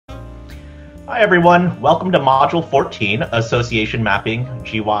Hi everyone, welcome to Module 14, Association Mapping,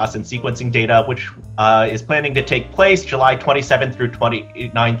 GWAS, and Sequencing Data, which is planning to take place July 27th through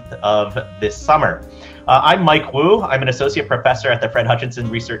 29th of this summer. I'm Mike Wu. I'm an associate professor at the Fred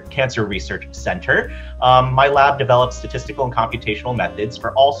Hutchinson Cancer Research Center. My lab develops statistical and computational methods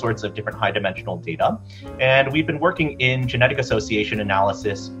for all sorts of different high-dimensional data. And we've been working in genetic association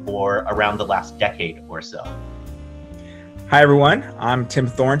analysis for around the last decade or so. Hi everyone, I'm Tim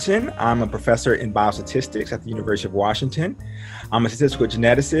Thornton. I'm a professor in biostatistics at the University of Washington. I'm a statistical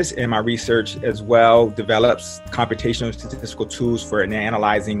geneticist, and my research as well develops computational statistical tools for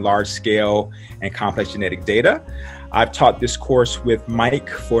analyzing large-scale and complex genetic data. I've taught this course with Mike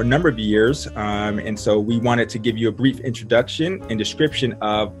for a number of years, and so we wanted to give you a brief introduction and description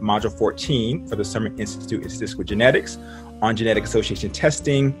of Module 14 for the Summer Institute in Statistical Genetics on genetic association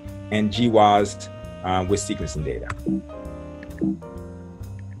testing and GWAS with sequencing data.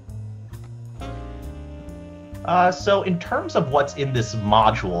 So in terms of what's in this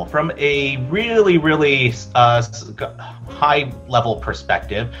module, from a really high level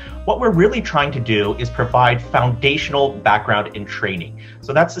perspective, what we're really trying to do is provide foundational background and training.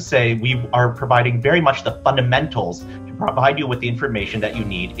 So that's to say, we are providing very much the fundamentals to provide you with the information that you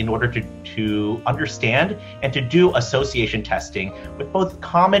need in order to understand and to do association testing with both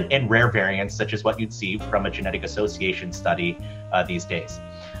common and rare variants, such as what you'd see from a genetic association study these days.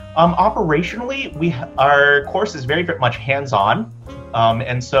 Operationally, our course is very much hands-on,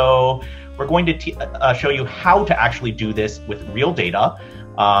 and so we're going to show you how to actually do this with real data,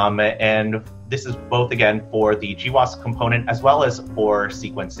 and this is both, again, for the GWAS component as well as for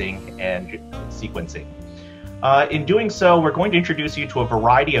sequencing and sequencing. In doing so, we're going to introduce you to a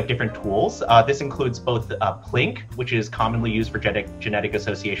variety of different tools. This includes both Plink, which is commonly used for genetic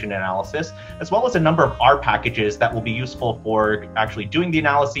association analysis, as well as a number of R packages that will be useful for actually doing the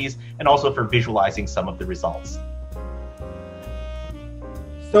analyses and also for visualizing some of the results.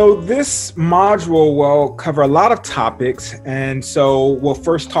 So this module will cover a lot of topics, and so we'll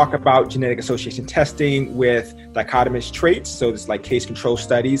first talk about genetic association testing with dichotomous traits, so it's like case control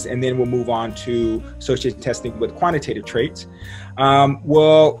studies, and then we'll move on to association testing with quantitative traits.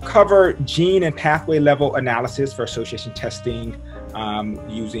 We'll cover gene and pathway level analysis for association testing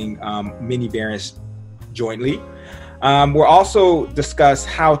using many variants jointly. We'll also discuss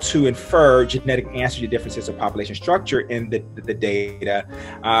how to infer genetic answer to differences of population structure in the data,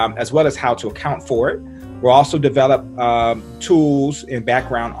 as well as how to account for it. We'll also develop tools and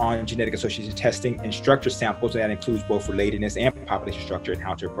background on genetic association testing and structure samples. That includes both relatedness and population structure and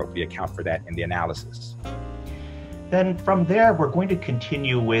how to appropriately account for that in the analysis. Then from there, we're going to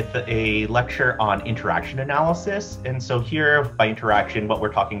continue with a lecture on interaction analysis. And so here, by interaction, what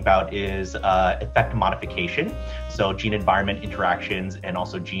we're talking about is effect modification. So gene-environment interactions and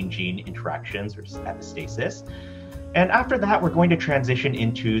also gene-gene interactions, or epistasis. And after that, we're going to transition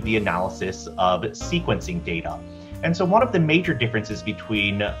into the analysis of sequencing data. And so one of the major differences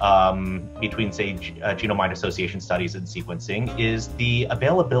between say, genome-wide association studies and sequencing is the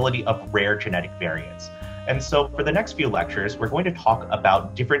availability of rare genetic variants. And so for the next few lectures, we're going to talk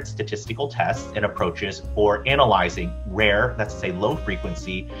about different statistical tests and approaches for analyzing rare, that's to say low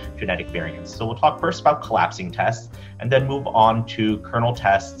frequency genetic variants. So we'll talk first about collapsing tests, and then move on to kernel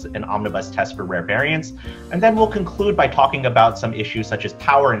tests and omnibus tests for rare variants. And then we'll conclude by talking about some issues such as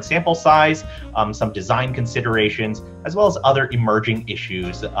power and sample size, some design considerations, as well as other emerging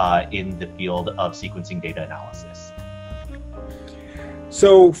issues in the field of sequencing data analysis.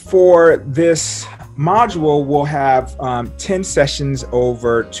 So for this module, we'll have 10 sessions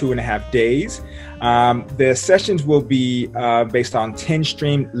over 2.5 days. The sessions will be based on 10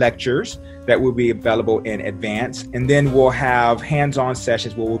 streamed lectures that will be available in advance, and then we'll have hands-on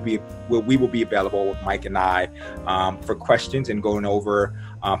sessions where we will be available with Mike and I for questions and going over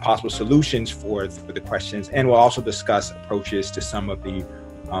possible solutions for the questions, and we'll also discuss approaches to some of the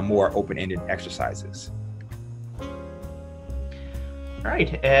more open-ended exercises. All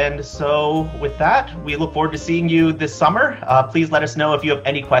right, and so with that, we look forward to seeing you this summer. Please let us know if you have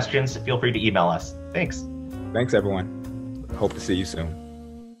any questions. Feel free to email us. Thanks. Thanks, everyone. Hope to see you soon.